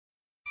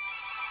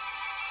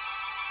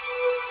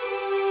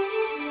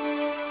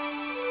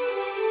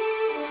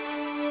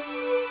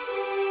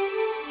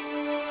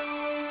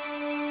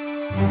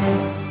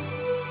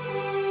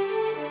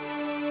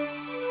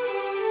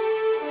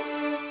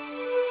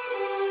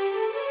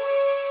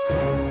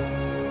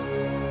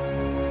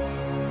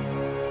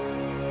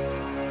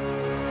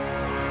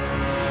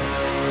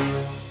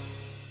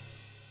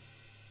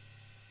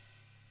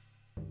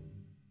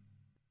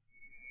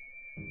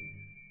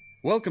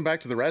Welcome back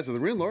to the Rise of the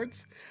Rune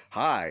Lords.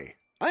 Hi,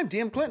 I'm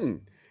DM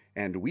Clinton,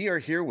 and we are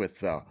here with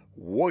the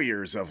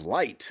Warriors of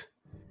Light.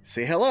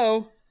 Say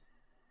hello.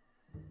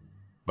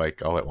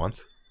 Like all at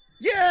once?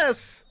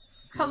 Yes!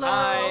 Hello.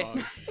 Hi.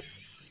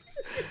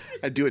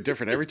 I do it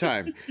different every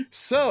time.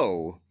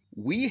 So,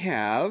 we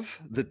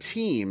have the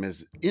team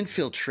has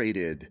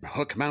infiltrated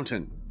Hook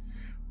Mountain,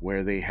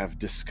 where they have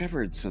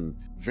discovered some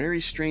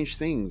very strange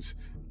things.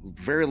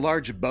 Very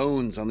large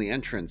bones on the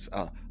entrance,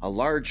 a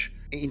large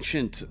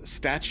ancient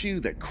statue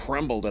that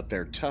crumbled at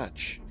their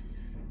touch.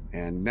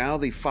 And now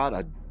they fought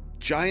a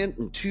giant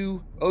and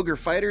 2 ogre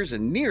fighters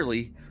and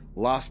nearly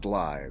lost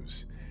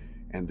lives.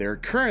 And they're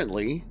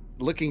currently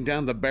looking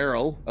down the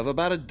barrel of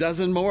about a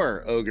dozen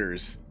more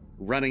ogres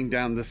running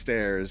down the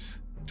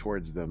stairs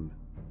towards them.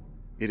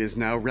 It is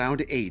now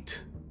round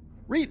 8.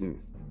 Reeton,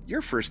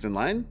 you're first in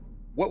line.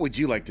 What would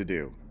you like to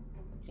do?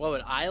 What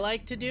would I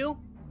like to do?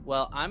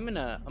 Well, I'm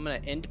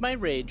gonna end my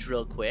rage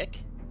real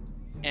quick,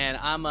 and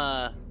I'm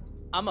a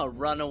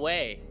run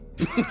away.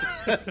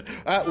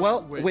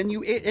 When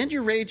you end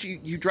your rage,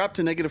 you drop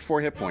to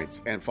 -4 hit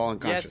points and fall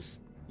unconscious.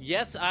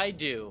 Yes, I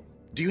do.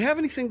 Do you have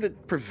anything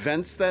that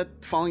prevents that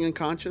falling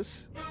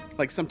unconscious?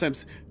 Like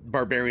sometimes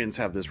barbarians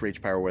have this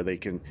rage power where they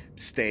can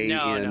stay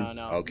in.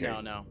 No. Okay.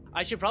 No.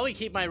 I should probably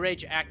keep my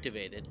rage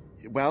activated.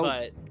 Well,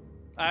 but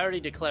I already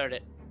declared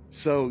it.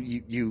 So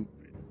you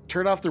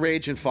turn off the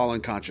rage and fall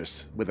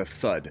unconscious with a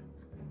thud.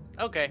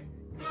 Okay.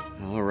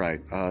 All right,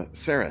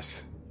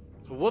 Saris.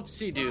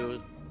 Whoopsie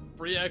doo.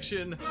 Free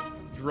action,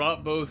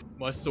 drop both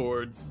my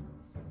swords.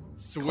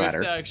 Swift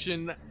Clatter.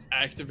 action,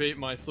 activate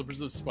my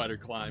Slippers of Spider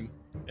Climb.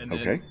 And then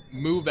Okay.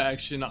 move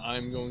action,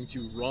 I'm going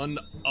to run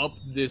up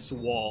this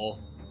wall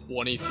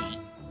 20 feet.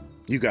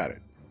 You got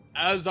it.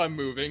 As I'm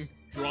moving,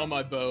 draw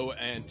my bow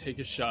and take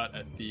a shot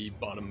at the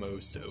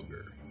bottommost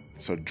ogre.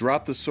 So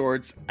drop the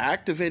swords.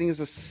 Activating is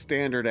a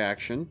standard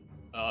action.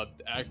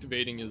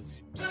 Activating is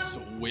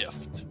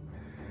swift.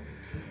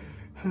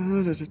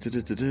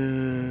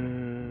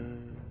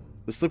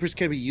 The slippers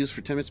can be used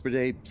for 10 minutes per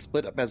day,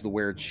 split up as the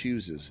wearer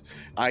chooses.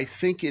 I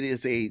think it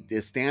is a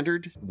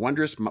standard,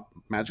 wondrous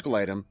magical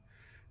item,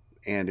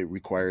 and it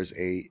requires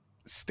a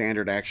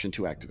standard action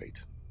to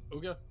activate.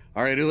 Okay.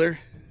 All right, Uller.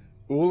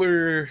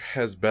 Uller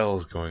has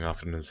bells going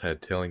off in his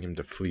head telling him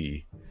to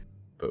flee,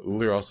 but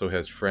Uller also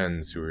has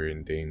friends who are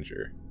in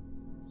danger.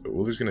 So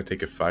Uller's going to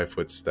take a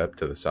 5-foot step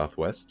to the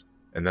southwest,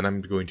 and then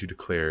I'm going to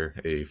declare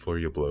a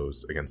flurry of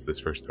blows against this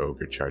first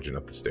ogre charging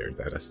up the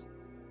stairs at us.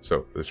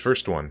 So this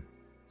first one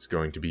is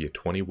going to be a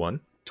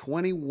 21.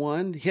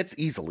 21 hits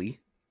easily.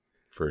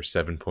 For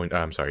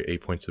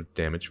 8 points of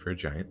damage for a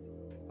giant.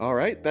 All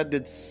right, that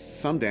did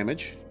some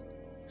damage.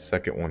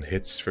 Second one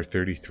hits for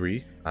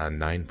 33 on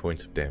 9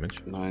 points of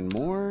damage. 9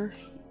 more.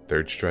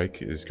 Third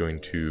strike is going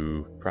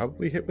to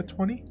probably hit with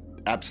 20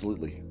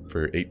 Absolutely.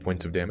 for 8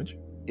 points of damage.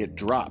 It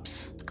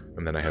drops.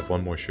 And then I have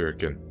one more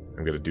shuriken.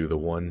 I'm going to do the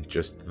one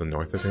just to the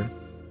north of him,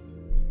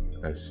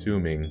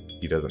 assuming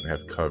he doesn't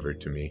have cover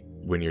to me.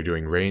 When you're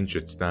doing range,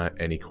 it's not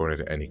any corner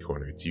to any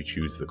corner. It's you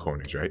choose the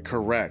corners, right?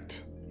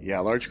 Correct. Yeah,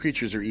 large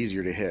creatures are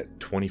easier to hit.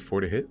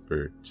 24 to hit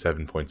for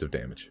 7 points of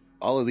damage.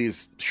 All of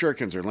these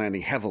shurikens are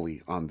landing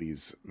heavily on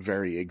these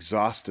very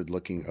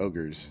exhausted-looking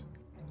ogres.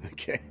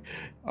 Okay.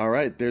 All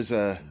right, there's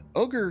a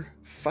ogre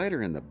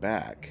fighter in the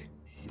back.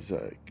 He's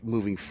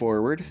moving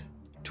forward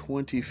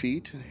 20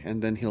 feet,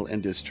 and then he'll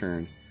end his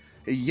turn.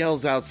 He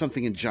yells out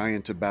something in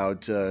giant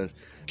about,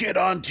 get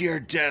on to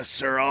your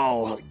deaths or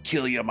I'll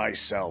kill you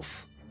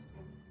myself.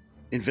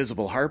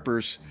 Invisible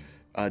Harper's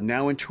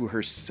now into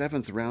her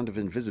 7th round of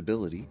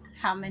invisibility.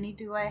 How many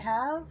do I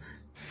have?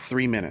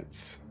 3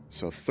 minutes.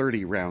 So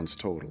 30 rounds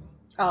total.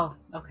 Oh,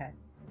 okay.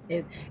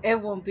 It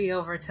won't be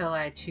over till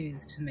I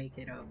choose to make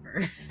it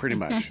over. Pretty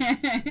much.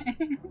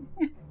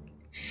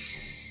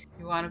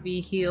 You want to be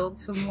healed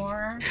some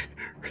more?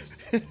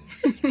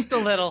 Just a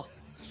little.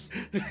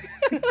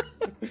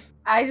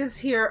 I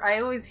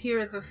always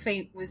hear the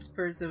faint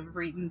whispers of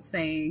Reeton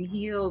saying,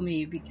 heal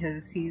me,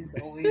 because he's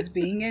always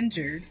being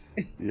injured.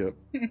 Yep.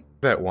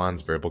 That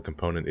wand's verbal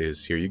component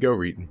is, here you go,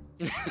 Reeton.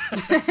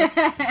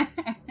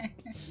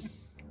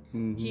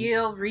 Mm-hmm.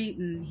 Heal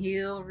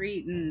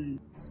Reeton.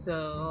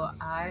 So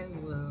I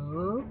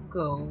will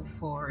go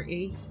for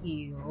a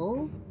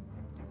heal.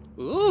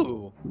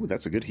 Ooh. Ooh,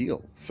 that's a good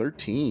heal.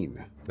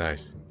 13.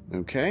 Nice.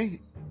 Okay.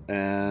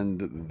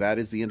 And that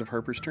is the end of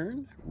Harper's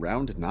turn.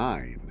 Round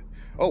 9.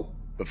 Oh,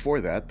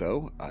 before that,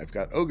 though, I've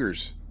got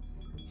ogres.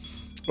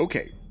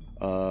 Okay.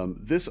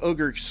 This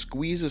ogre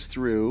squeezes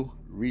through,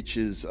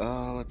 reaches,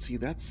 let's see,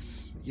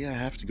 I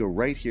have to go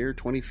right here,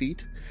 20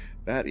 feet.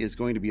 That is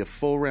going to be a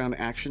full round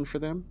action for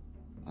them.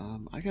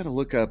 I got to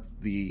look up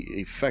the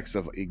effects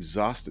of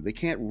exhausted. They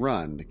can't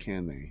run,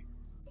 can they?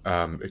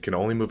 It can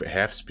only move at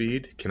half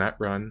speed, cannot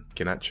run,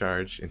 cannot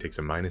charge, and takes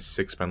a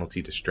 -6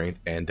 penalty to strength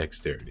and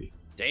dexterity.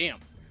 Damn.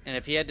 And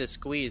if he had to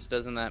squeeze,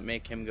 doesn't that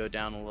make him go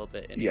down a little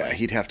bit anyway? Yeah,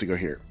 he'd have to go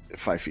here,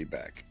 5 feet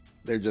back.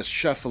 They're just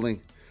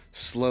shuffling,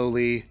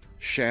 slowly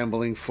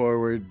shambling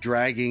forward,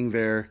 dragging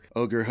their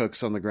ogre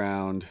hooks on the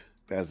ground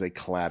as they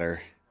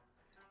clatter.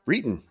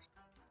 Reeton.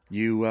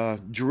 You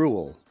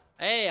drool.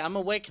 Hey, I'm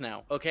awake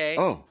now. Okay.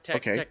 Oh,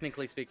 okay.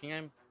 Technically speaking,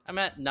 I'm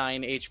at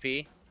 9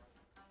 HP.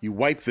 You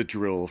wipe the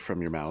drool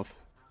from your mouth.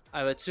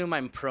 I would assume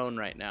I'm prone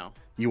right now.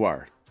 You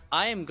are.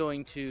 I am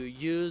going to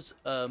use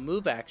a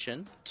move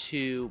action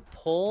to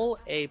pull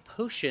a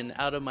potion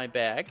out of my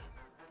bag.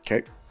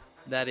 Okay.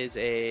 That is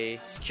a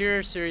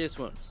Cure Serious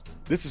Wounds.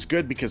 This is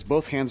good because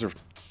both hands are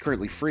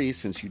currently free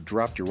since you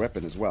dropped your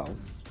weapon as well.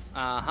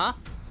 Uh-huh.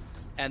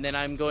 And then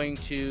I'm going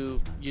to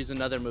use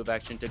another move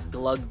action to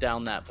glug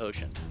down that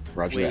potion.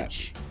 Roger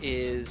which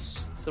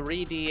is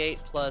 3d8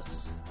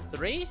 plus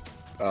 3?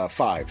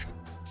 5.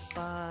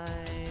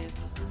 5.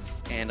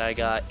 And I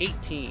got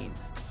 18.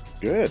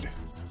 Good.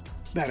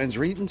 That ends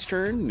Reeton's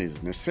turn.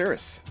 Is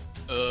Naceris.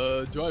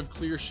 Do I have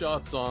clear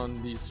shots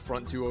on these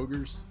front two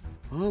ogres?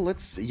 Well,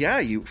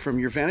 you from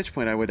your vantage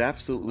point, I would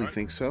absolutely Right.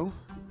 think so.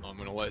 I'm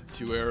gonna let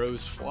 2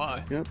 arrows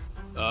fly. Yep.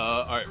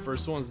 Alright,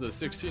 first one's the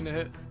 16 to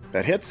hit.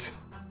 That hits.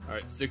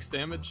 Alright, 6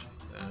 damage.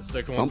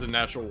 Second one's a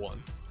natural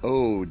 1.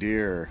 Oh,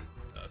 dear.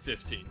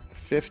 15.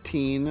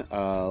 15.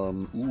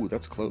 Ooh,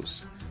 that's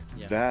close.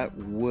 Yeah. That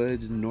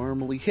would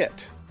normally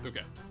hit.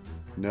 Okay.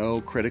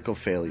 No critical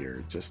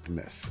failure, just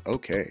miss.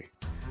 Okay.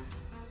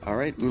 All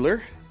right,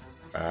 Uller.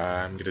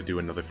 I'm going to do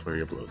another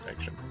Flurry of Blows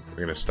action. We're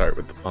going to start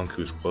with the punk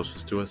who's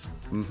closest to us.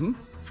 Mm-hmm.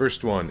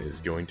 First one is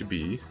going to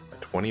be a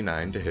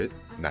 29 to hit,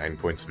 9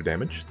 points of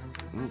damage.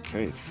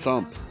 Okay,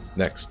 thump.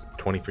 Next,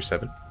 20 for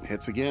 7,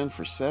 Hits again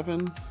for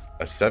 7.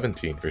 a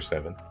 17 for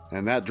 7,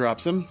 And that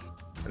drops him.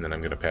 and then I'm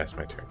going to pass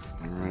my turn.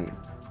 All right.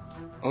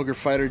 Ogre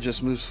Fighter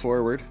just moves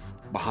forward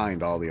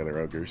behind all the other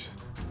ogres.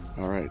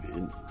 All right,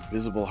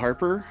 Invisible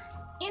Harper.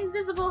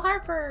 Invisible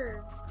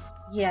Harper!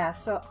 Yeah,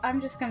 so I'm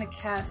just gonna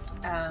cast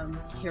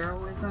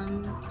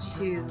Heroism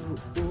to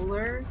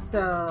Uller,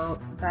 so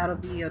that'll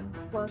be a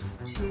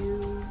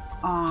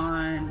 +2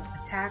 on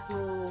attack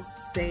rolls,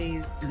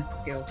 saves, and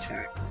skill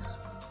checks.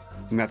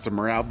 And that's a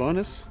morale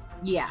bonus.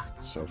 Yeah,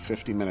 So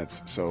 50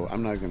 minutes. So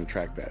I'm not going to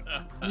track that.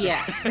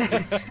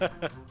 yeah.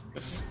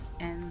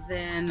 And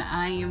then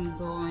I am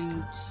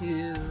going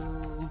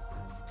to...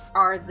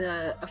 Are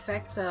the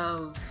effects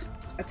of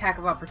attack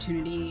of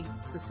opportunity,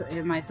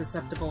 am I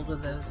susceptible to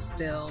those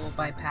still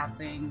by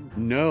passing?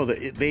 No,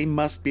 they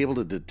must be able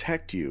to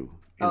detect you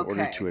in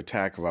order Okay. to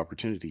attack of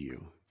opportunity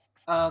you.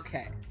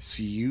 Okay.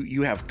 So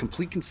you have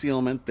complete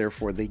concealment,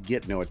 therefore they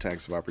get no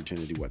attacks of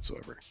opportunity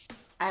whatsoever.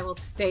 I will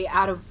stay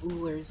out of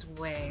Uller's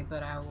way,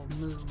 but I will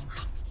move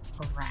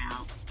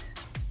around.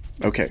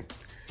 Okay.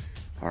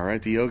 All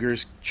right, the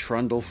ogres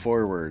trundle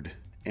forward,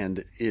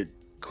 and it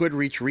could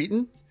reach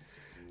Reeton,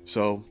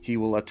 so he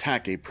will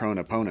attack a prone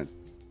opponent.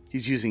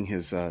 He's using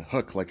his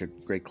hook like a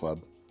great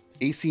club.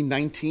 AC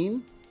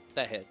 19,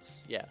 That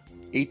hits, yeah.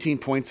 18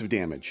 points of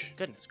damage.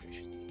 Goodness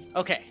gracious.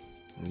 Okay.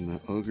 And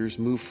the ogres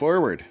move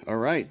forward. All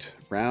right,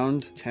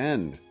 round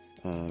 10.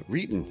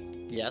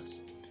 Reeton. Yes,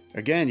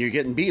 Again, you're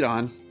getting beat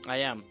on. I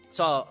am.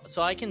 So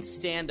I can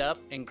stand up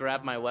and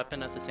grab my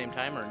weapon at the same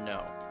time, or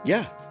no?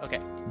 Yeah, Okay.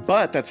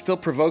 but that still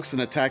provokes an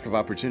attack of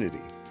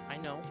opportunity. I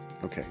know.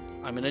 Okay.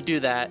 I'm gonna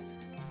do that.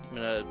 I'm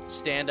gonna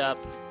stand up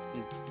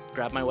and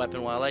grab my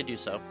weapon while I do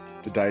so.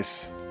 The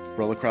dice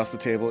roll across the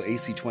table.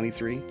 AC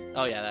 23,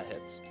 Oh yeah, that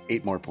hits.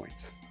 8 more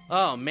points.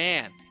 Oh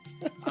man,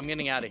 I'm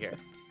getting out of here.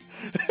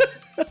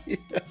 Yeah.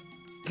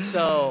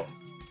 So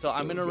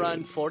I'm gonna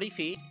run 40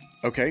 feet,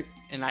 Okay.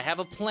 and I have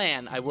a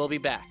plan. I will be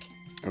back.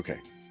 Okay.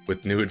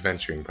 With new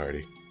adventuring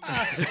party.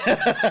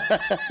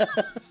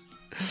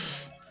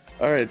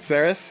 All right,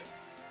 Saris.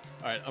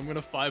 Alright, I'm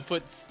gonna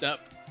 5-foot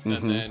step and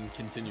Mhm. then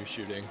continue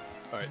shooting.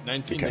 Alright,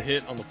 19 to Okay.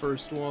 hit on the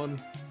first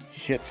one.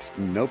 Hits,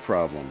 no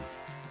problem.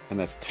 And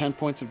that's 10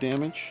 points of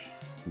damage.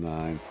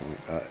 9 point.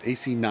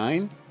 AC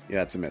 9.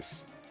 Yeah, it's a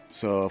miss.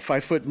 So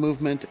 5-foot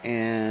movement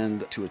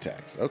and 2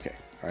 attacks. Okay.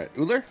 All right,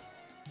 Uller.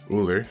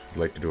 Uller would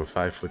like to do a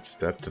 5-foot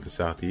step to the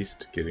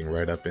southeast, getting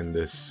right up in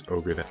this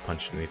ogre that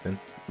punched Nathan.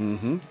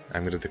 Mm-hmm.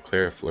 I'm going to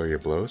declare a Flurry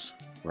of Blows.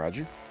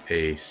 Roger.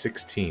 A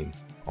 16,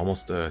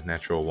 almost a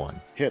natural 1.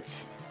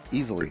 Hits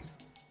easily.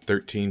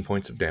 13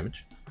 points of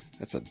damage.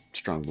 That's a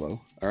strong blow.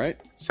 All right.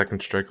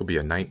 Second strike will be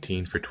a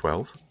 19 for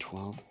 12.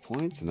 12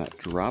 points, and that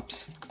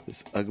drops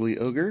this ugly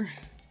ogre.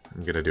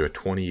 I'm going to do a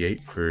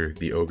 28 for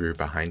the ogre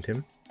behind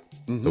him,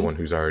 Mhm. the one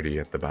who's already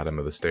at the bottom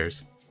of the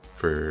stairs,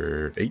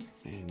 for 8.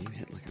 Man, you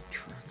hit like a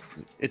truck.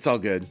 It's all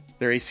good.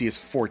 Their AC is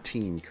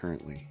 14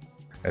 currently.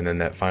 And then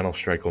that final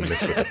strike will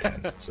miss with a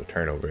 10, so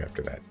turnover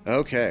after that.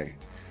 Okay.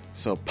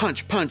 So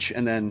punch, punch,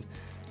 and then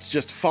it's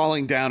just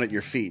falling down at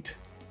your feet.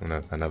 And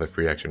another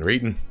free action.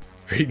 Reeton,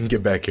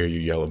 get back here, you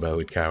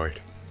yellow-bellied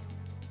coward.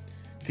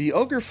 The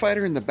ogre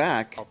fighter in the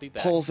back I'll be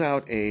back. pulls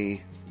out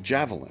a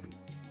javelin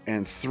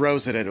and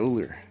throws it at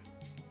Uller.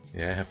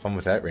 Yeah, have fun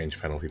with that range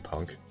penalty,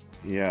 punk.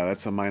 Yeah,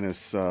 that's a minus,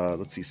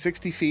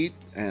 60 feet,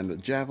 and a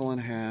javelin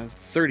has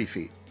 30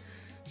 feet.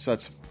 So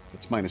that's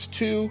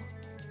 -2.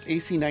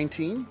 AC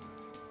 19.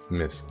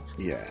 Misses.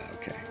 Yeah,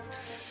 okay.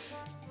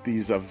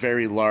 These are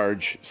very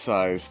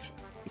large-sized,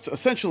 it's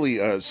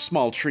essentially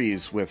small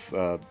trees with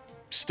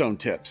stone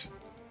tips.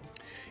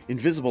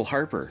 Invisible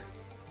Harper.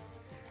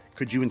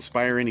 Could you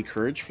inspire any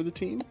courage for the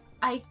team?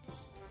 I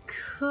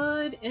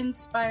could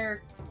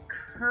inspire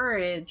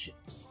courage.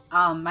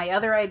 My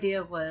other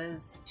idea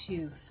was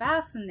to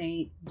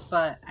fascinate,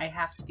 but I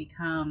have to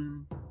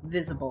become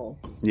visible.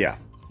 Yeah.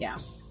 Yeah.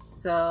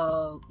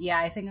 So, yeah,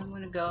 I think I'm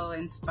going to go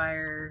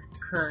inspire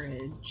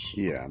courage.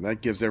 Yeah, that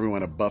gives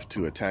everyone a buff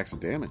to attacks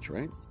and damage,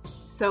 right?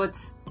 So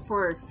it's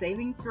for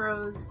saving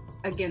throws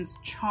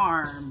against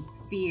charm,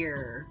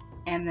 fear,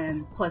 and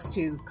then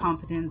 +2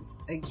 competence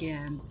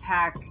against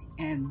attack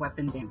and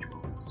weapon damage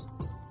rolls.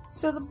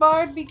 So the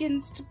bard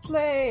begins to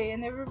play,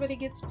 and everybody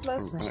gets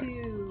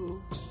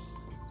 +2.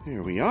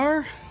 Here we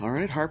are. All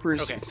right,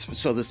 Harper's. Okay.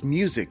 So this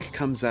music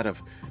comes out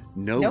of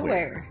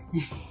nowhere.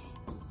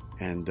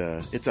 And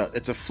it's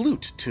a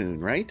flute tune,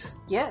 right?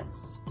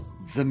 Yes.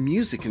 The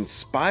music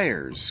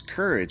inspires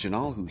courage in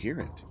all who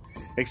hear it,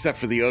 except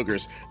for the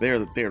ogres. They're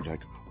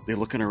like they're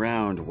looking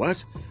around.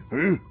 What?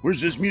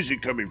 Where's this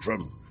music coming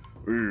from?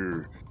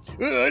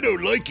 I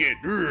don't like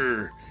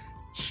it.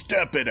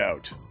 Step it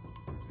out.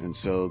 And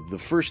so the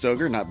first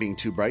ogre, not being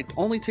too bright,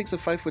 only takes a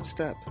 5-foot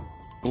step,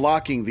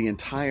 blocking the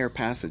entire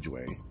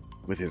passageway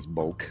with his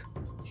bulk.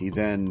 He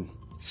then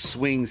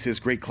swings his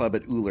great club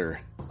at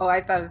Uller. Oh,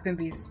 I thought it was going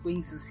to be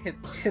swings his hip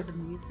to the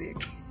music.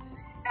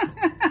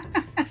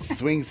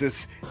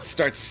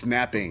 Starts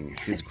snapping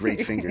his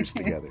great fingers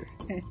together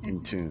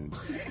in tune.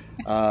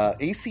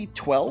 AC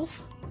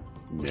 12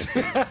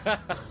 misses.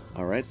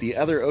 All right, the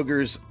other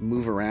ogres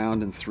move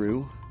around and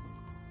through.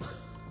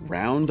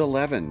 Round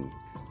 11.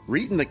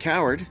 Reeton the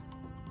coward.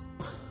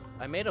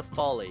 I made a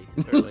folly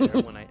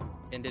earlier when I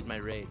ended my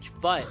rage,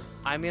 but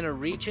I'm going to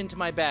reach into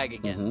my bag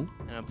again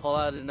and I'll pull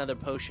out another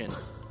potion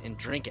and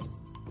drink it.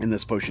 And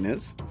this potion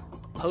is?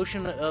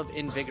 Potion of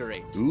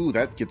Invigorate. Ooh,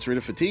 that gets rid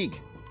of fatigue.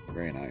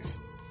 Very nice.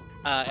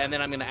 And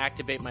then I'm going to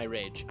activate my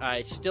rage.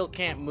 I still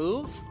can't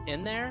move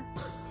in there.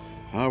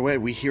 All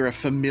right, we hear a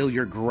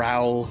familiar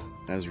growl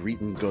as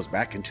Reeton goes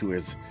back into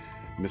his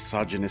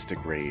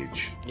misogynistic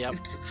rage. Yep.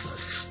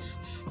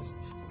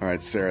 All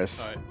right,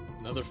 Saris. All right,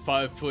 another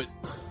 5-foot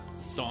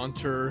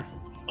saunter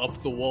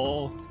up the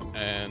wall,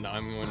 and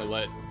I'm going to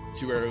let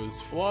 2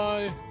 arrows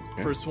fly.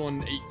 Okay. First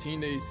one,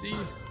 18 AC.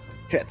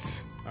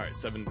 Hits. All right,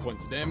 7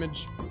 points of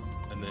damage.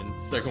 And then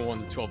second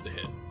one, 12 to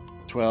hit.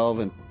 12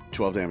 and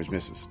 12 damage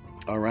misses.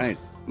 All right,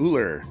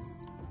 Uller.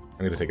 I'm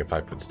going to take a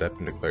 5-foot step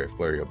and declare a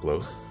flurry of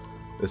blows.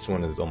 This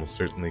one is almost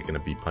certainly going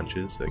to be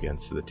punches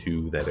against the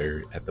 2 that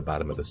are at the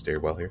bottom of the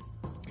stairwell here.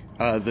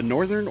 The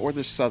northern or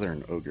the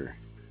southern ogre?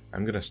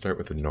 I'm going to start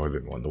with the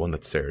northern one, the one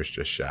that Sarah's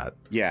just shot.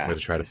 Yeah. I'm going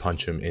to try to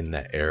punch him in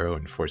that arrow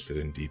and force it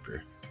in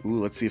deeper. Ooh,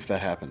 let's see if that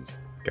happens.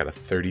 Got a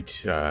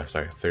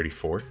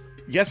 34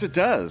 Yes, it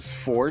does.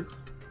 Ford.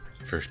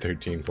 for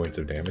 13 points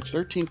of damage.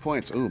 13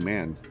 points. Oh,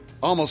 man.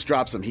 Almost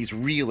drops him. He's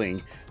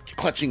reeling,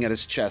 clutching at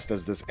his chest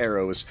as this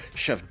arrow is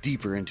shoved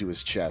deeper into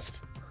his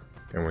chest.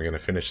 And we're going to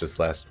finish this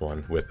last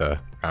one with a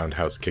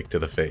roundhouse kick to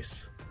the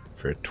face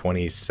for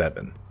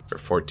 27 for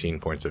 14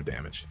 points of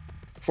damage.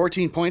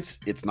 14 points.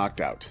 It's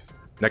knocked out.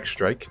 Next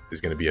strike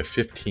is going to be a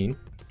 15.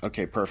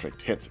 Okay,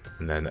 perfect. Hits.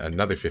 And then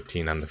another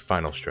 15 on the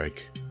final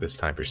strike, this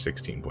time for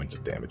 16 points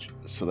of damage.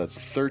 So that's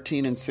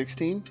 13 and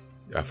 16?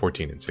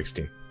 14 and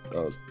 16.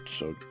 Oh,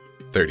 so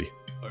 30.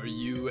 Are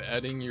you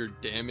adding your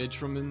damage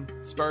from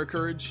Inspire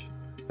Courage?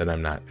 Then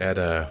I'm not. Add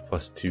a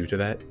 +2 to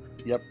that.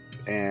 Yep.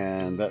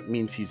 And that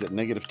means he's at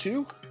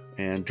 -2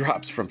 and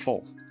drops from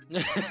full.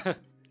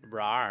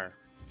 Rawr.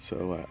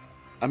 So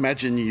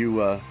imagine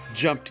you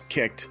jumped,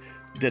 kicked,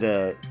 did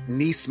a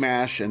knee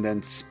smash, and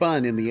then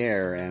spun in the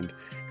air and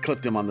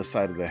clipped him on the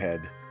side of the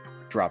head,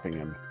 dropping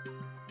him.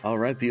 All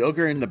right, the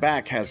ogre in the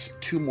back has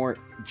 2 more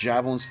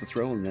javelins to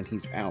throw, and then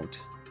he's out.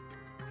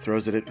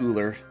 Throws it at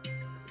Uller.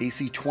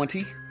 AC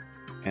 20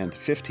 and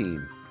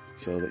 15.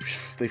 So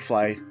they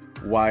fly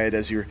wide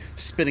as you're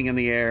spinning in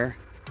the air.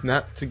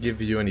 Not to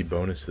give you any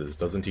bonuses,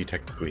 doesn't he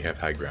technically have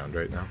high ground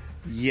right now?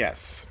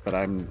 Yes, but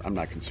I'm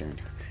not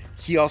concerned.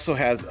 He also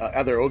has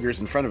other ogres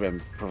in front of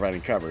him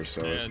providing cover,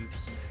 so And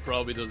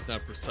probably doesn't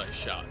have precise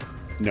shot.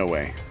 no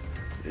way.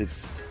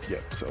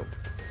 So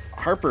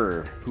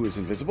Harper, who is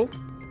invisible.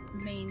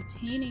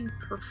 Maintaining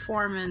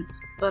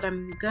performance, but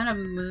I'm gonna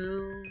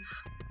move.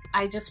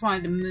 I just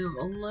wanted to move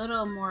a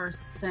little more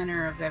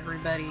center of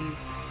everybody.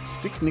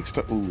 Stick next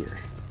to Uller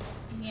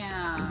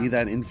Yeah. and be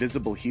that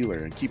invisible healer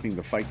and keeping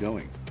the fight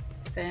going.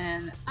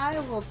 Then I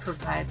will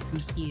provide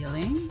some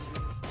healing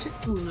to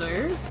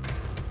Uller.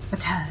 A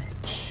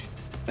touch.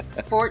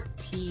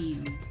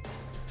 14.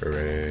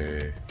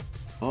 Hooray.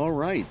 All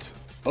right,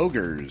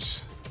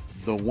 ogres.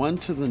 The one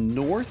to the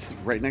north,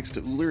 right next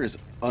to Uller, is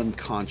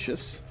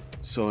unconscious.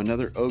 So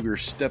another ogre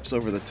steps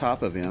over the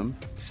top of him,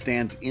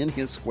 stands in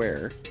his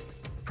square,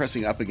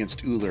 pressing up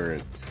against Uller,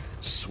 and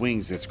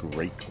swings its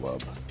great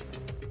club.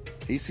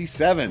 AC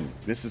 7.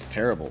 This is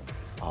terrible.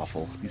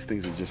 Awful. These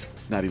things are just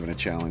not even a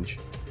challenge.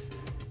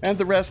 And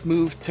the rest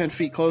move 10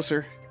 feet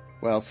closer.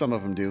 Well, some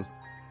of them do.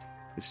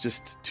 It's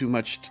just too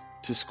much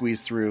to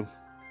squeeze through.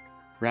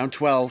 Round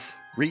 12.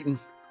 Reeton.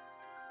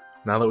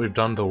 Now that we've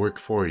done the work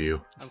for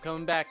you, I'm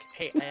coming back.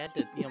 Hey, I had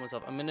to heal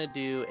myself. I'm gonna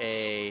do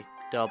a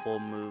double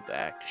move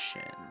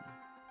action.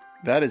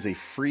 That is a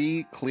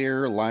free,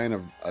 clear line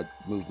of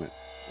movement.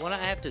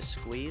 Wouldn't I have to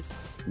squeeze?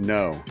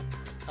 No.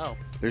 Oh.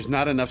 There's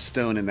not enough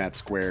stone in that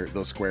square,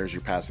 those squares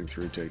you're passing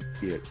through to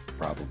be a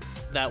problem.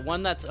 That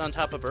one that's on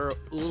top of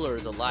Uller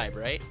is alive,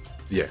 right?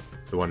 Yeah,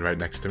 the one right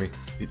next to me.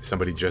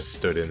 Somebody just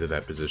stood into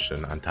that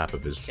position on top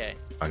of his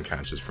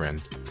unconscious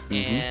friend.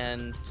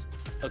 And,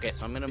 okay,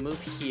 so I'm going to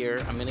move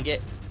here. I'm going to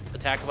get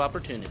attack of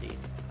opportunity.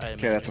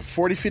 Okay, that's a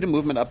 40 feet of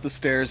movement up the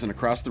stairs and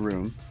across the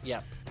room.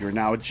 Yeah. You're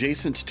now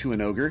adjacent to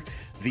an ogre.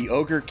 The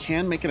ogre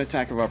can make an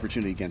attack of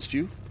opportunity against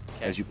you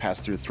as you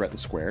pass through the threatened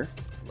square.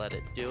 Let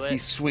it do it. He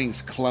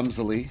swings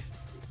clumsily.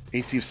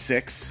 AC of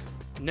 6.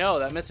 No,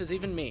 that misses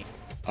even me.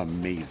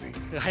 Amazing.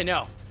 I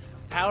know.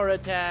 Power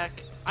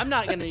attack. I'm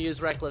not going to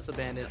use Reckless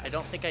Abandon. I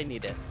don't think I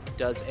need it.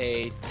 Does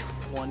a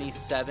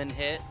 27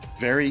 hit?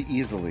 Very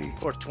easily.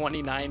 Or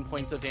 29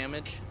 points of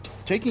damage?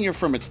 Taking it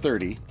from its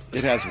 30,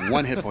 it has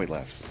 1 hit point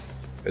left.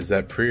 Is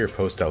that pre or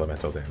post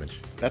elemental damage?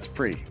 That's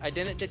pre. I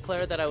didn't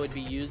declare that I would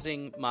be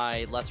using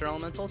my lesser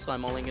elemental, so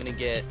I'm only going to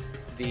get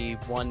the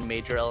 1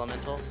 major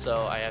elemental,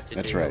 so I have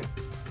to do right.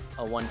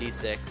 a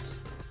 1d6.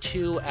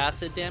 2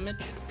 acid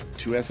damage?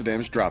 2 acid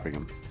damage, dropping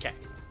him. Okay,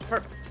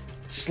 perfect.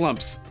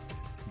 Slumps,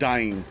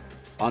 dying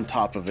on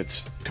top of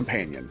its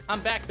companion.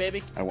 I'm back,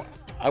 baby.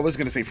 I was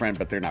going to say friend,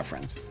 but they're not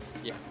friends.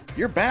 Yeah.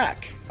 You're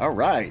back. All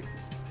right.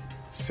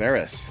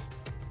 Saris.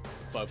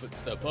 5-foot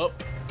step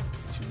up.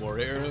 2 more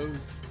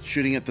arrows.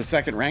 Shooting at the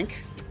second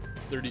rank.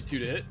 32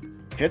 to hit.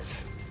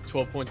 Hits.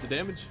 12 points of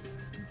damage.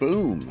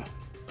 Boom.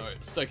 All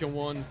right, second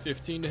one,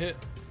 15 to hit.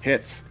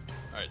 Hits.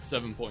 All right,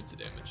 7 points of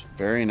damage.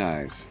 Very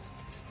nice.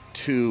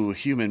 2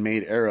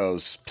 human-made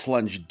arrows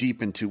plunge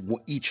deep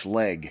into each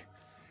leg.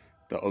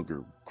 The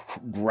ogre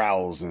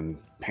growls in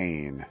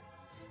pain.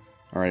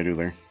 All right,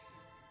 Uller.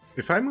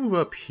 If I move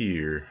up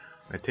here,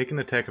 I take an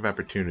attack of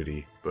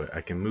opportunity, but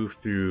I can move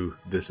through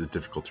this as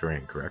difficult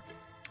terrain, correct?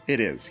 It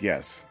is,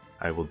 yes.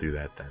 I will do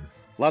that then.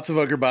 Lots of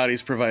ogre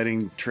bodies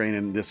providing terrain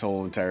in this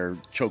whole entire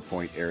choke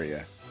point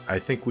area. I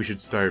think we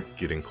should start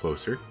getting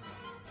closer,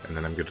 and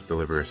then I'm going to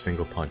deliver a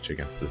single punch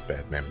against this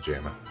bad mamma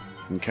jamma.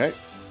 Okay.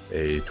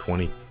 A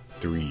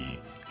 23.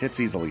 Hits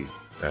easily.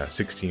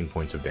 16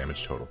 points of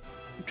damage total.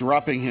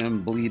 Dropping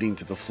him bleeding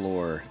to the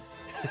floor.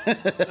 All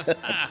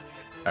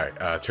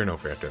right, turn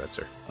over after that,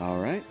 sir. All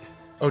right.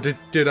 Oh, did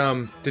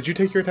you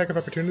take your attack of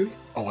opportunity?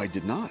 Oh, I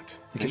did not.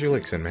 Get your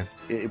licks in, man.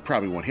 It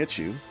probably won't hit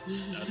you.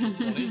 Natural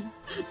 20?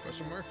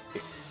 Question mark?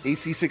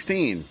 AC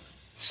 16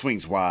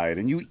 swings wide,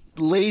 and you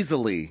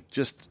lazily,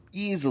 just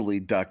easily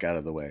duck out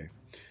of the way.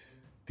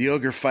 The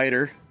ogre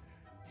fighter,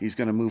 he's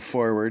going to move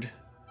forward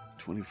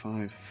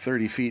 25,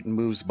 30 feet and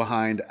moves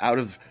behind, out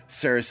of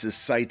Saris's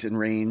sight and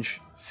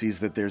range. Sees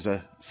that there's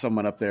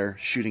someone up there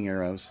shooting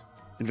arrows.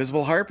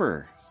 Invisible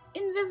Harper.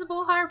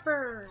 Invisible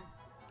Harper!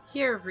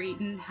 Here,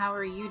 Reeton, how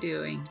are you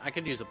doing? I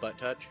could use a butt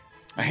touch.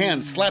 A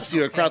hand slaps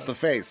you across the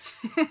face.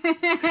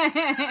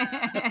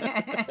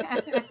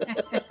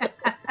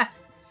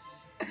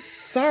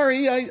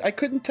 Sorry, I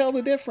couldn't tell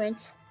the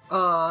difference.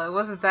 Oh, it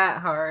wasn't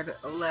that hard.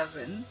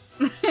 11.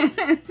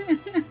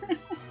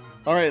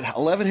 All right,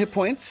 11 hit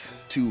points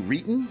to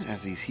Reeton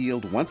as he's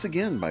healed once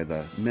again by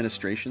the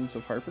ministrations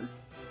of Harper.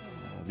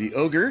 The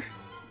ogre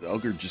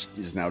just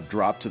is now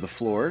dropped to the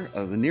floor.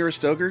 The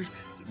nearest ogre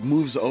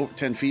moves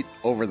 10 feet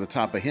over the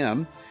top of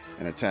him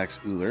and attacks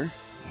Uller.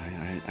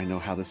 I know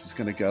how this is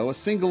going to go. A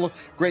single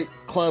great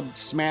club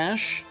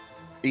smash.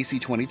 AC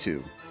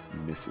 22.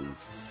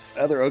 Misses.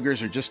 Other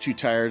ogres are just too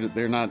tired.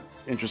 They're not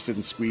interested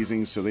in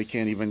squeezing, so they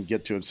can't even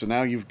get to him. So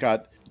now you've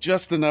got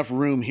just enough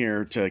room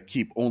here to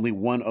keep only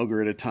one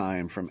ogre at a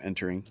time from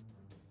entering.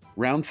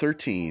 Round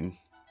 13.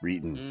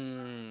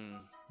 Reeton.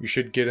 You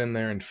should get in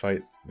there and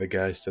fight the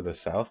guys to the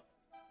south,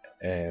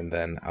 and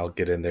then I'll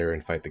get in there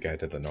and fight the guy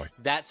to the north.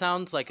 That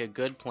sounds like a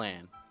good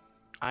plan.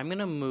 I'm going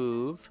to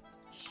move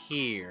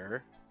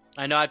here.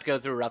 I know I have to go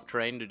through rough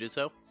terrain to do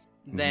so.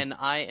 Mm-hmm. Then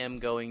I am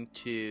going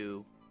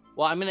to...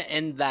 Well, I'm going to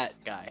end that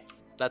guy.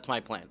 That's my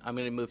plan. I'm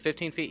going to move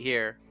 15 feet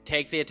here,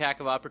 take the attack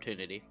of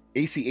opportunity.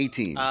 AC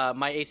 18.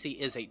 My AC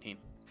is 18.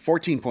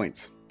 14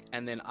 points.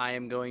 And then I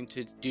am going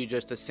to do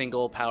just a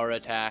single power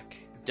attack.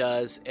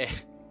 Does a...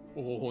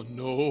 Oh,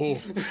 no.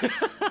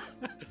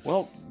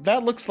 Well,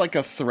 that looks like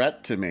a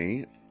threat to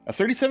me. A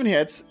 37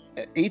 hits,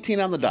 18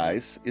 on the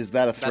dice. Is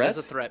that a threat? That is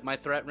a threat. My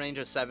threat range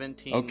is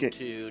 17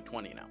 to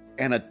 20 now.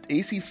 And a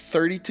AC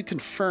 30 to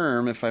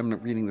confirm, if I'm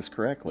reading this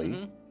correctly.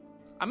 Mm-hmm.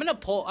 I'm gonna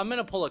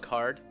pull a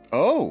card.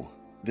 Oh,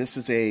 this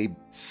is a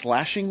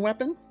slashing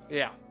weapon?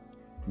 Yeah.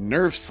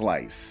 Nerve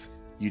Slice.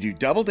 You do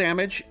double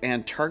damage,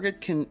 and target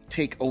can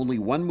take only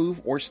one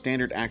move or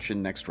standard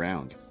action next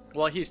round.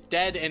 Well, he's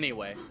dead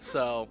anyway,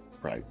 so...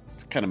 Right.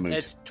 It's kind of moot.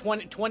 It's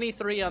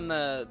 23 on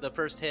the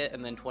first hit,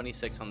 and then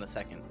 26 on the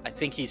second. I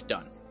think he's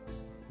done.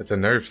 It's a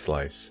nerve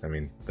slice. I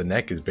mean, the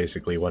neck is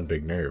basically one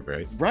big nerve,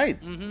 right?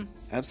 Right. Mm-hmm.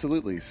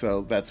 Absolutely.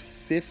 So that's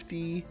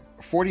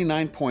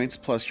 49 points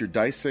plus your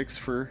dice 6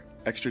 for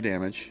extra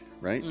damage,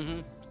 right?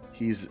 Mm-hmm.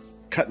 He's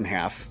cut in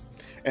half.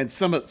 And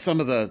some of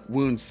the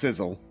wounds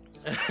sizzle.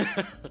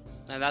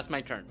 And that's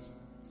my turn.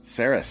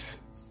 Saris.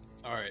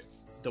 All right,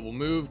 double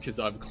move because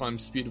I have a climb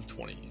speed of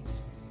 20.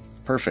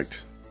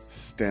 Perfect.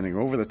 Standing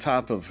over the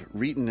top of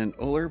Reeton and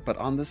Uller, but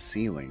on the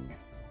ceiling.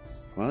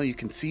 Well, you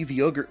can see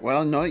the ogre.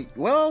 Well, no.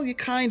 Well, you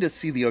kind of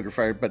see the ogre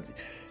fighter, but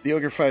the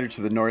ogre fighter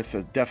to the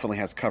north definitely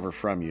has cover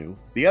from you.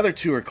 The other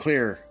two are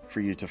clear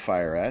for you to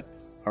fire at.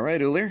 All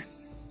right, Uller.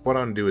 What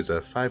I'm going to do is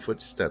a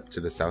 5-foot step to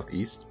the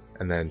southeast,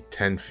 and then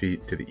 10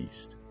 feet to the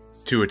east.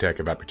 2 attack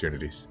of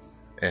opportunities.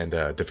 And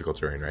difficult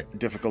terrain, right?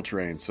 Difficult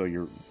terrain, so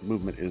your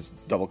movement is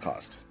double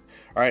cost.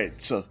 All right,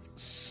 so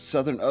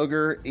Southern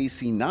Ogre,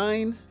 AC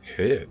 9.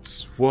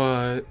 Hits.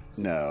 What?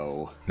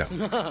 No.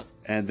 No.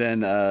 And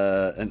then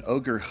an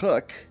Ogre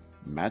Hook,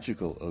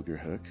 Magical Ogre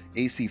Hook,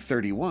 AC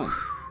 31.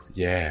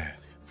 Yeah.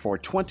 For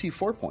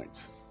 24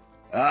 points.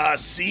 Ah,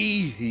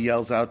 see, he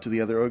yells out to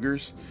the other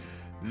ogres.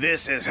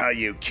 This is how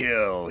you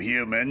kill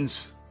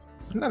humans.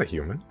 I'm not a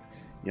human.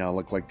 Y'all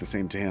look like the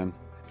same to him.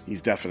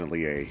 He's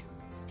definitely a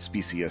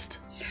speciest.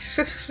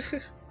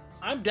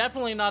 I'm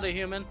definitely not a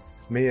human.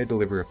 May I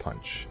deliver a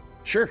punch?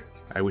 Sure.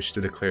 I wish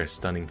to declare a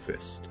stunning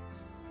fist.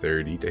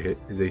 30 to hit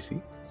his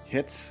AC.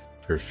 Hits.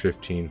 For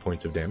 15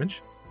 points of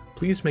damage.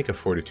 Please make a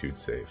fortitude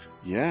save.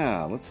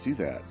 Yeah, let's do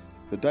that.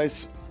 The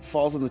dice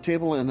falls on the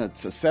table and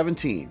it's a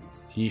 17.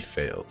 He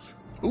fails.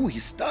 Ooh,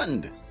 he's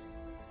stunned.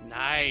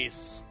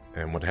 Nice.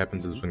 And what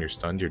happens is when you're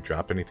stunned, you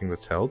drop anything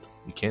that's held.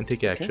 You can't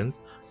take actions,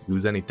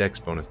 lose any dex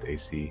bonus to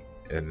AC,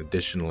 and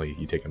additionally,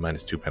 you take a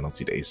 -2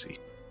 penalty to AC.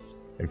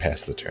 And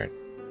pass the turn.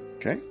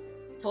 Okay.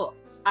 Well,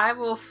 I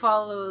will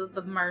follow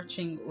the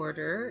marching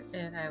order,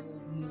 and I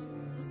will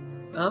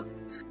move up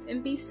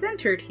and be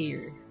centered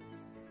here.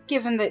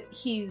 Given that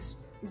he's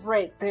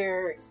right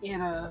there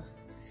in a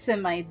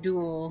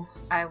semi-duel,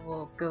 I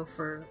will go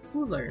for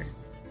Uller.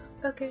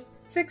 Okay,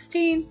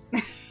 16.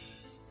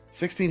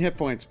 16 hit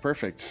points,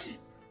 perfect.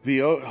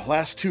 The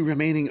last two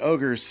remaining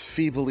ogres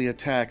feebly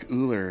attack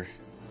Uller.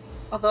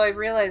 Although I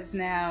realize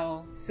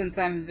now, since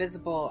I'm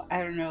invisible, I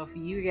don't know if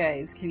you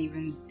guys can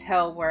even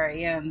tell where I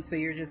am, so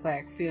you're just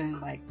like feeling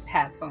like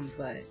pats on the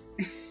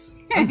butt.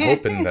 I'm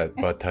hoping that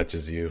butt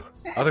touches you.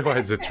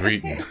 Otherwise, it's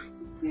Reeton.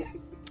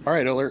 All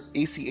right, Uller,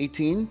 AC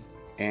 18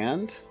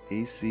 and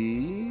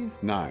AC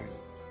 9.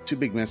 2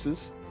 big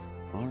misses.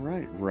 All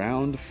right,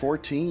 round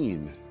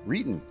 14.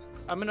 Reeton.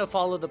 I'm going to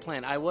follow the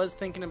plan. I was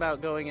thinking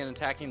about going and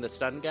attacking the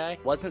stun guy.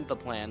 Wasn't the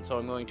plan, so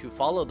I'm going to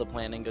follow the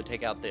plan and go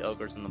take out the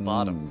ogres in the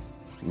bottom.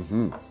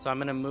 Mm-hmm. So I'm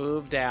going to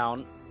move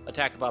down.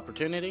 Attack of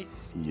opportunity.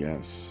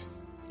 Yes.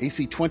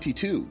 AC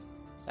 22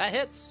 That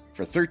hits.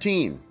 for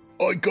 13.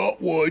 I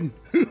got one.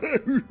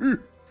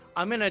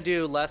 I'm going to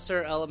do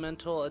lesser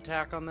elemental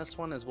attack on this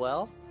one as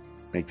well.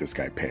 Make this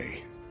guy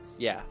pay.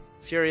 Yeah.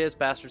 Furious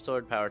Bastard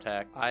Sword Power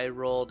Attack. I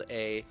rolled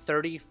a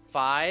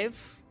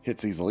 35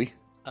 Hits easily.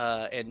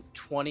 and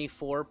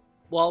 24.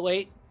 Well,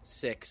 wait.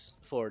 6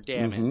 for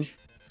damage.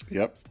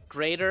 Yep.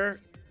 Greater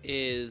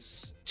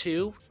is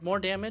 2 more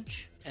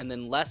damage. And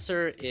then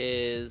lesser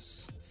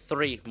is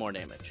 3 more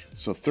damage.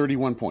 So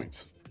 31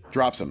 points.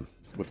 Drops him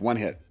with one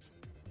hit.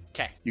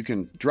 Okay. You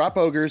can drop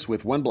ogres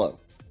with one blow.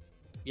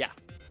 Yeah.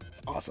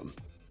 Awesome.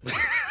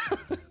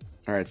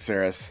 All right,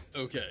 Saris.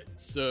 Okay,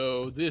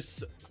 so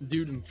this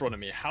dude in front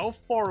of me, how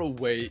far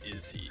away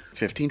is he?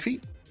 15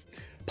 feet.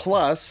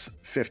 Plus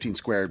 15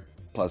 squared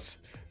plus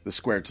the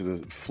square to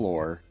the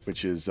floor,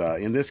 which is,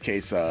 in this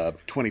case,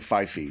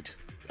 25 feet.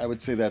 I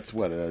would say that's,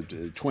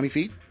 20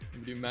 feet?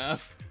 Do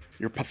math.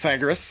 You're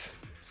Pythagoras.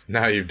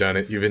 Now you've done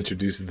it. You've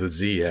introduced the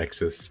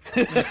Z-axis.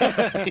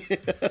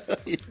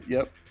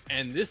 Yep.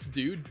 And this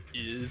dude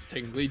is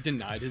technically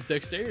denied his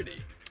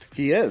dexterity.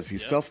 He is.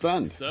 He's still Yes.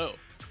 stunned. So,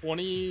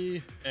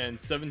 20 and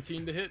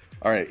 17 to hit.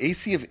 All right,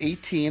 AC of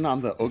 18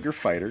 on the ogre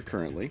fighter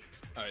currently.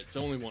 Alright,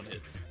 so only one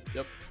hits.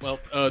 Yep. Well,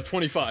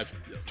 25.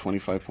 Yes.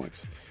 25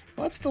 points.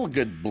 Well, that's still a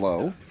good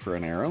blow for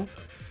an arrow.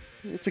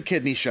 It's a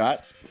kidney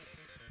shot.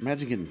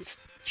 Imagine getting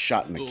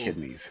shot in the Ooh.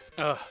 kidneys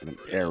Ugh. with an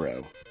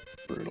arrow.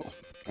 Brutal.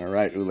 All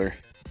right, Uller.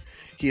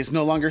 He is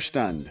no longer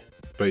stunned.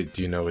 But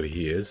do you know what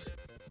he is?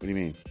 What do you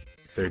mean?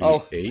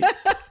 38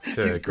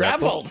 to He's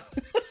grapple? grappled.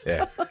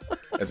 Yeah.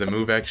 As a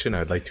move action,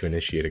 I'd like to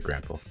initiate a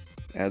grapple.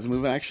 As a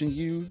move action,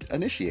 you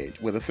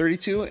initiate with a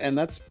 32, and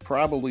that's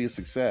probably a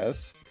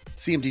success.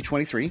 CMD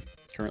 23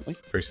 currently.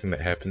 First thing that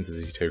happens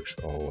is he takes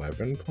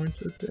 11 points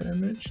of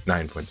damage.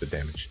 9 points of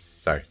damage.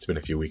 Sorry, it's been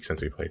a few weeks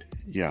since we played.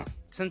 Yeah.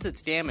 Since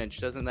it's damage,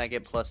 doesn't that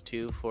get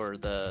 +2 for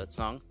the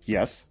song?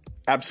 Yes.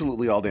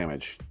 Absolutely all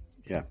damage.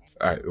 Yeah.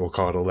 Alright, we'll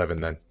call it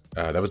 11 then.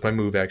 That was my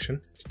move action.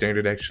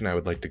 Standard action, I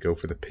would like to go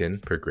for the pin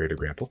per greater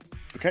grapple.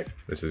 Okay.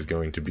 This is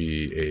going to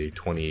be a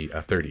 30,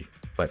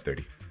 flat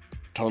 30.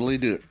 Totally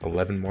do it.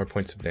 11 more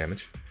points of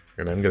damage.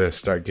 And I'm going to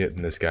start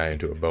getting this guy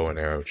into a bow and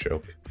arrow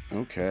choke.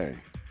 Okay.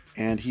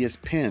 And he is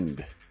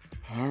pinned.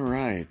 All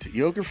right.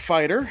 Yoga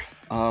fighter.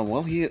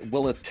 Well, he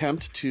will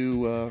attempt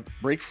to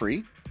break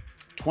free.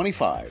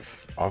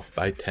 25. Off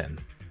by 10.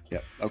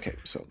 Yep. Okay.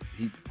 So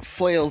he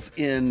flails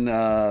in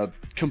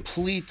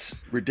complete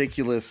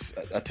ridiculous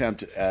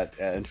attempt at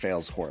and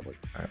fails horribly.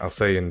 I'll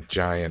say in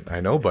giant, I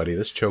know, buddy,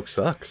 this choke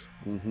sucks.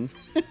 Mm-hmm.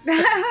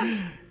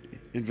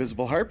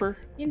 Invisible Harper.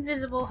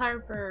 Invisible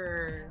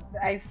Harper.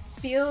 I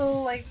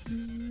feel like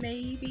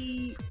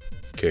maybe...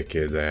 Kick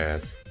his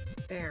ass.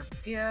 There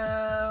we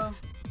go.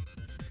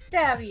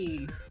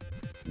 Stabby.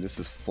 This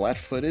is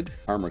flat-footed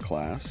armor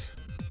class.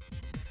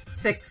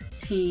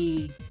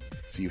 16.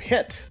 So you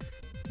hit.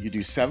 You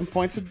do 7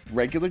 points of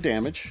regular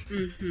damage,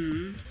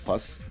 Mm-hmm.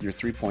 plus your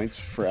 3 points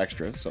for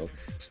extra, so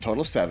it's a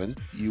total of 7.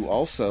 You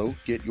also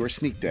get your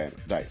sneak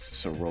dice,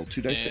 so roll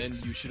 2d6.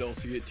 And you should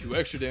also get 2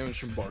 extra damage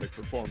from Bardic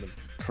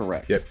Performance.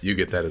 Correct. Yep, you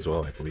get that as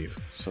well, I believe.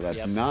 So that's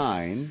Yep.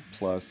 9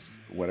 plus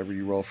whatever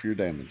you roll for your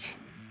damage.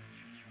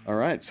 All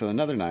right, so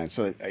another 9,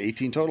 so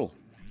 18 total.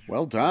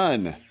 Well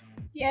done.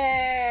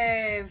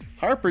 Yay!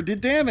 Harper did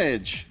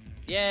damage.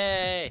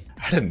 Yay!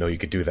 I didn't know you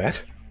could do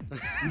that.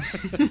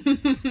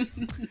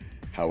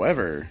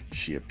 However,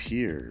 she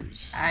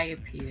appears. I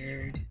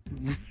appeared.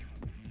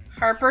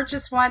 Harper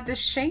just wanted to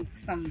shank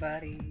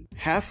somebody.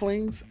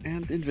 Halflings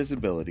and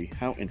invisibility.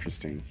 How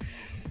interesting.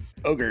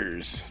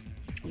 Ogres.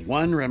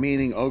 One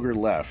remaining ogre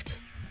left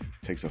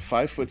takes a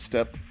 5-foot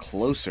step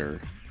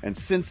closer, and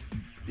since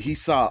he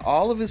saw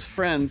all of his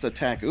friends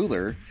attack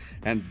Uller,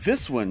 and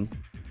this one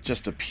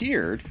just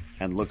appeared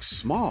and looks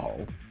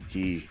small,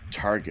 he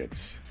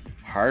targets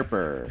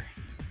Harper.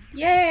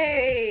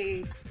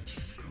 Yay!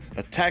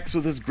 Attacks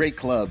with his great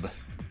club.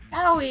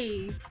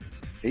 Owie!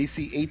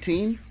 AC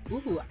 18.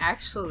 Ooh,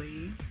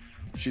 actually.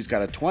 She's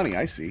got a 20,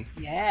 I see.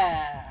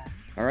 Yeah.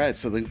 All right,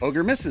 so the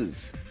ogre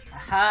misses.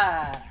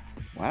 Aha!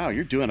 Wow,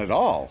 you're doing it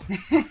all.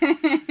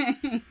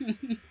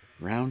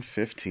 Round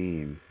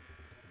 15.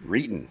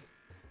 Reeton.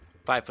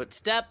 5-foot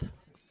step,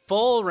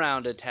 full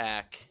round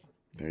attack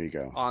There you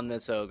go. on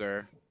this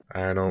ogre.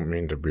 I don't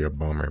mean to be a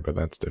bummer, but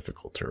that's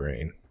difficult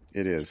terrain.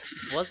 It is.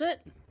 Was it?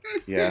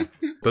 Yeah.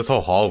 This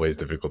whole hallway is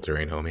difficult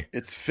terrain, homie.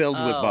 It's filled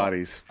with Oh.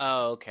 bodies,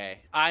 Oh, okay.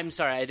 I'm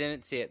sorry, I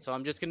didn't see it, so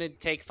I'm just gonna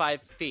take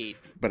 5 feet.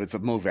 but it's a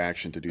move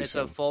action to do It's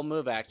so. a full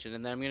move action,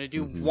 and then I'm gonna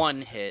do Mhm.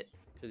 1 hit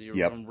because you're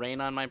Yep. gonna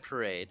rain on my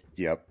parade.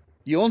 Yep.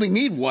 You only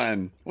need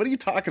one. What are you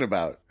talking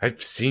about?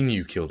 I've seen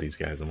you kill these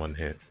guys in one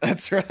hit.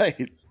 That's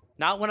right.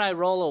 Not when I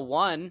roll a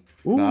 1.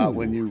 Not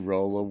when you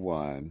roll a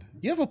 1.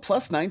 You have a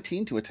plus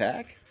 19 to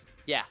attack?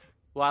 Yeah,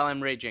 while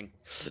I'm raging.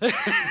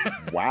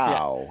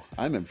 Wow.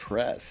 I'm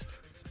impressed.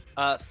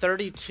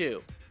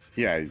 32.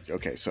 Yeah,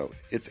 okay, so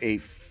it's a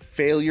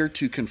failure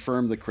to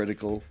confirm the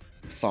critical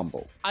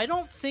fumble. I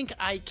don't think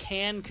I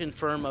can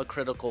confirm a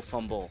critical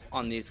fumble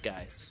on these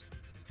guys.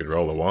 You could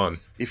roll a 1.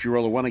 If you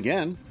roll a 1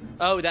 again,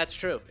 Oh, that's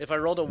true. If I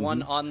rolled a Mm-hmm.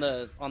 1 on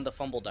the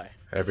fumble die.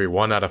 Every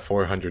 1 out of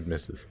 400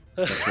 misses.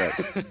 that's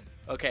right.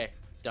 Okay,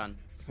 done.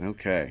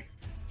 Okay.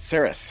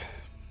 Saris.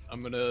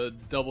 I'm gonna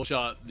double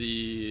shot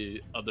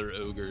the other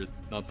ogre,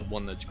 not the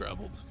one that's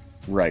grappled.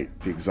 Right,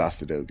 the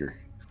exhausted ogre.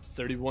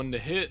 31 to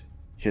hit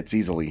Hits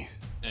easily.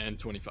 and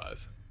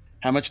 25.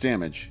 How much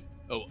damage?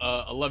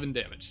 11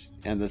 damage.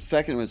 And the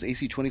second was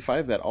AC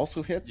 25, that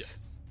also hits?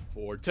 Yes,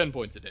 for 10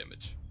 points of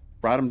damage.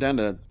 Brought him down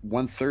to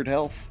 1/3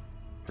 health.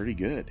 Pretty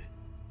good.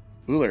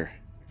 Uller,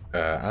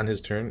 On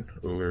his turn,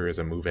 Uller, as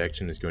a move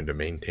action, is going to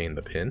maintain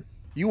the pin.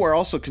 you are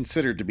also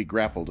considered to be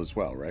grappled as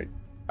well, right?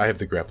 I have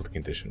the grappled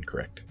condition,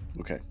 correct.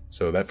 Okay.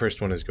 So that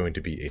first one is going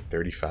to be a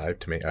 35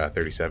 to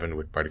 37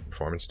 with Bardic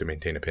Performance to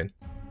maintain a pin.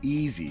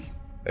 Easy.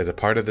 As a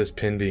part of this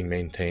pin being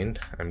maintained,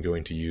 I'm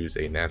going to use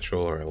a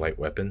natural or a light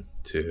weapon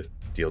to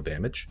deal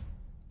damage.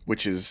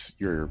 Which is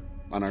your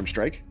unarmed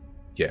strike?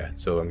 Yeah,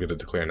 so I'm going to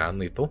declare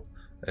non-lethal,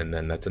 and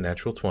then that's a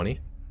natural 20.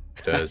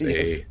 Does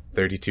Yes. a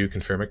 32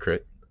 confirm a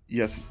crit?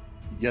 Yes.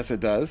 Yes, it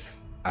does.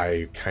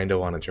 I kind of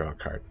want to draw a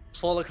card.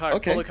 Pull a card,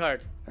 Okay. pull a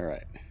card. All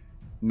right.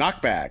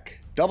 Knockback.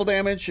 Double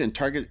damage and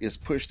target is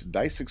pushed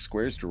dice 6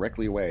 squares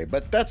directly away,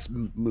 but that's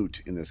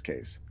moot in this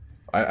case.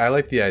 I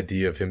like the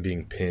idea of him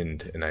being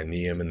pinned, and I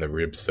knee him in the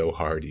ribs so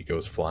hard he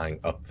goes flying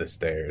up the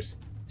stairs.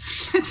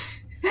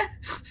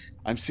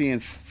 I'm seeing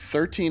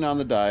 13 on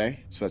the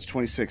die, so that's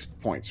 26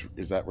 points.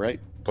 Is that right?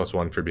 Plus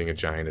 1 for being a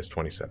giant is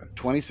 27.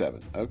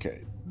 27.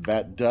 Okay.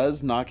 That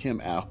does knock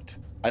him out.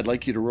 I'd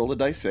like you to roll a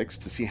die 6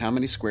 to see how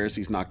many squares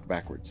he's knocked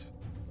backwards.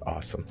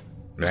 Awesome.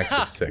 Max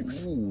of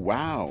 6. Ooh,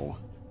 wow.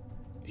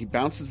 He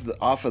bounces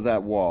off of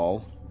that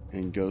wall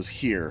and goes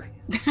here.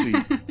 So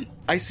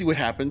I see what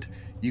happened.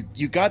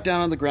 You got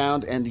down on the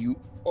ground and you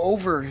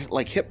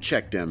hip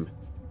checked him,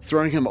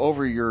 throwing him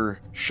over your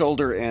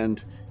shoulder,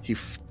 and he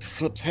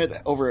flips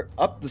head over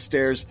up the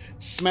stairs,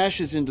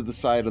 smashes into the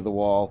side of the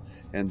wall,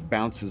 and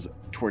bounces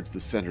towards the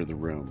center of the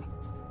room.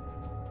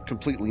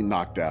 Completely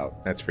knocked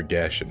out. That's for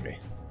gashing me.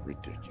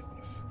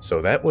 Ridiculous.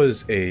 So that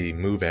was a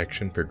move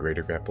action for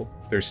Greater Grapple.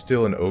 There's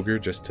still an ogre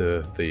just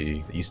to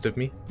the east of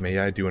me. May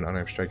I do an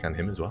unarmed strike on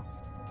him as well?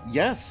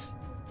 Yes.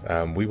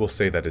 We will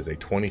say that is a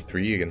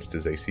 23 against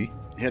his AC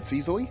Hits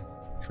easily.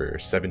 for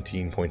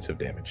 17 points of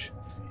damage.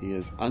 He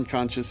is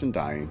unconscious and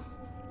dying.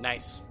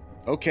 Nice.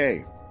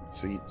 Okay.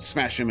 So you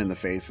smash him in the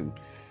face and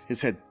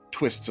his head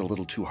twists a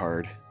little too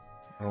hard.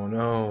 Oh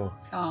no.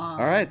 Aw.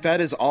 All right, that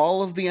is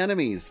all of the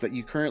enemies that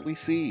you currently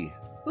see.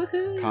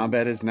 Woohoo!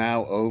 Combat is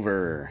now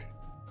over.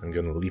 I'm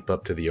going to leap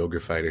up to the ogre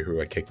fighter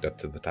who I kicked up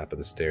to the top of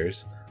the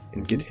stairs.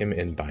 and get him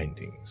in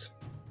bindings.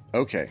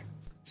 Okay.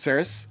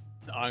 Saris?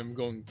 I'm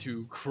going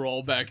to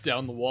crawl back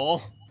down the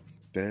wall.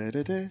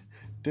 Da-da-da,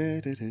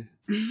 da-da-da,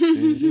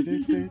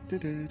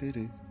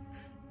 da-da-da-da-da-da-da.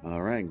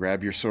 All right,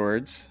 grab your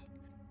swords.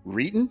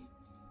 Reeton?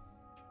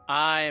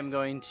 I am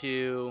going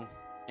to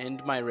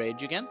end my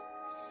rage again.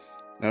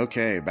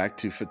 Okay, back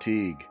to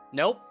fatigue.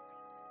 Nope.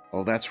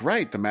 Oh, that's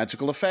right, the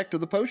magical effect of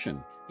the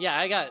potion. Yeah,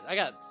 I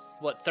got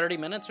what, 30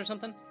 minutes or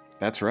something?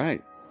 That's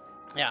right.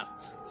 Yeah.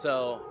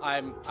 So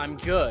I'm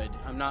good.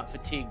 I'm not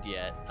fatigued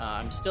yet.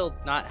 I'm still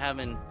not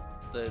having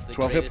the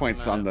 12 hit greatest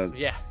points amount on of-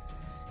 Yeah,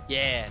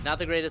 not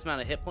the greatest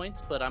amount of hit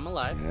points, but I'm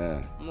alive.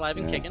 Yeah. I'm alive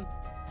and Yeah. kicking.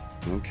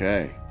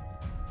 Okay.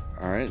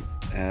 All right,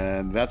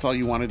 and that's all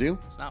you want to do?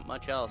 There's not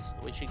much else.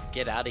 We should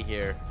get out of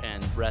here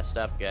and rest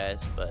up,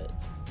 guys. But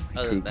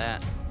other than Coop.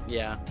 that,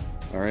 yeah.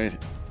 All right.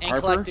 And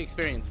Harper? collect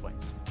experience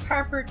points.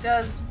 Harper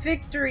does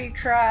victory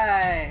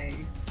cry.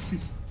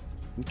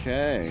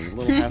 Okay, a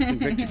little halfling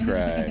victory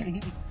cry.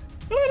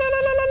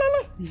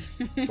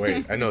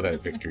 Wait, I know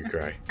that victory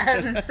cry. I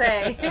was gonna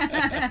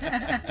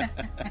say.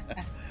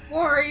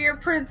 Warrior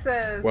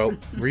princess. Well,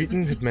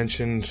 Reeton had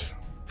mentioned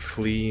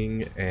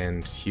fleeing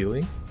and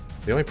healing.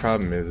 The only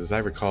problem is, as I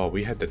recall,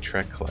 we had to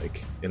trek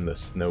like in the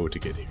snow to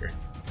get here.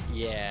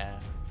 Yeah.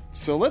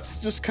 So let's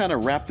just kind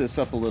of wrap this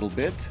up a little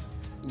bit.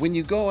 When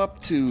you go up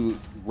to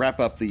wrap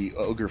up the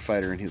ogre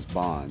fighter and his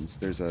bonds,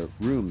 there's a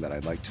room that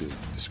I'd like to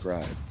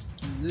describe.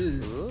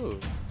 Ooh.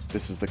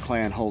 This is the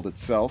Clanhold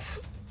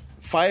itself.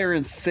 Fire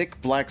and thick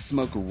black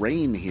smoke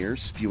rain here,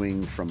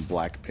 spewing from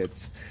black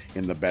pits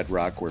in the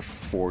bedrock where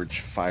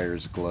forged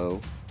fires glow.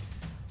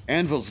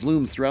 Anvils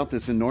loom throughout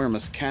this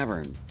enormous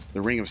cavern.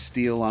 The ring of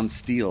steel on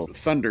steel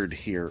thundered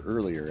here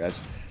earlier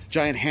as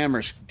giant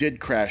hammers did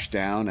crash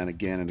down and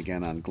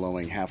again on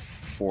glowing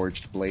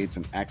half-forged blades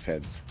and axe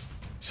heads.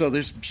 So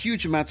there's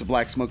huge amounts of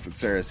black smoke that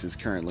Saris is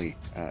currently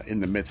in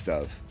the midst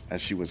of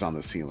as she was on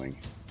the ceiling.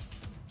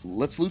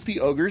 Let's loot the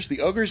ogres.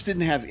 The ogres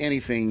didn't have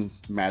anything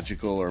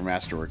magical or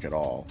masterwork at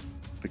all.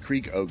 The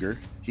Krieg ogre,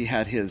 he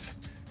had his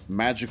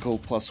magical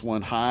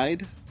 +1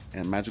 hide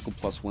and magical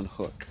 +1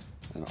 hook.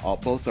 And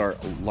both are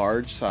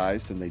large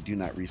sized and they do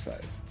not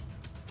resize.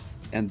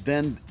 And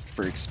then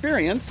for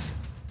experience,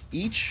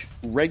 each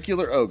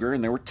regular ogre,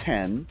 and there were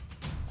 10,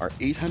 are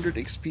 800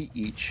 XP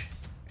each,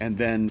 and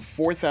then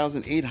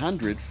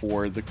 4,800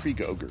 for the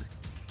Krieg ogre.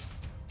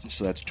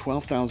 So that's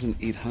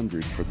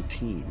 12,800 for the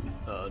team.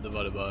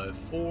 Divided by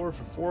 4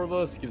 for 4 of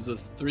us gives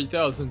us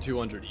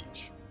 3,200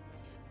 each.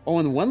 Oh,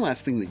 and the one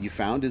last thing that you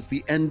found is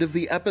the end of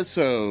the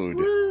episode.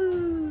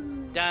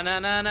 Woo.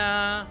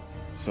 Da-na-na-na.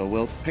 So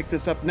we'll pick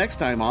this up next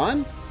time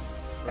on...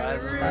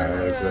 Rise of the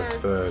Rise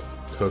of the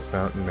Hook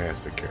Mountain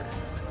Massacre.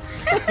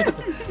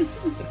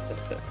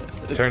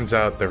 Turns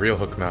out the real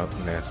Hook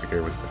Mountain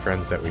Massacre was the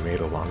friends that we made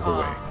along the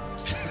way.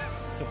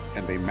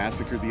 And they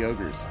massacred the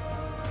ogres.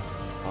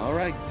 All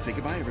right, say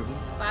goodbye, everyone.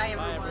 Bye,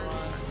 Bye, everyone.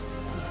 everyone.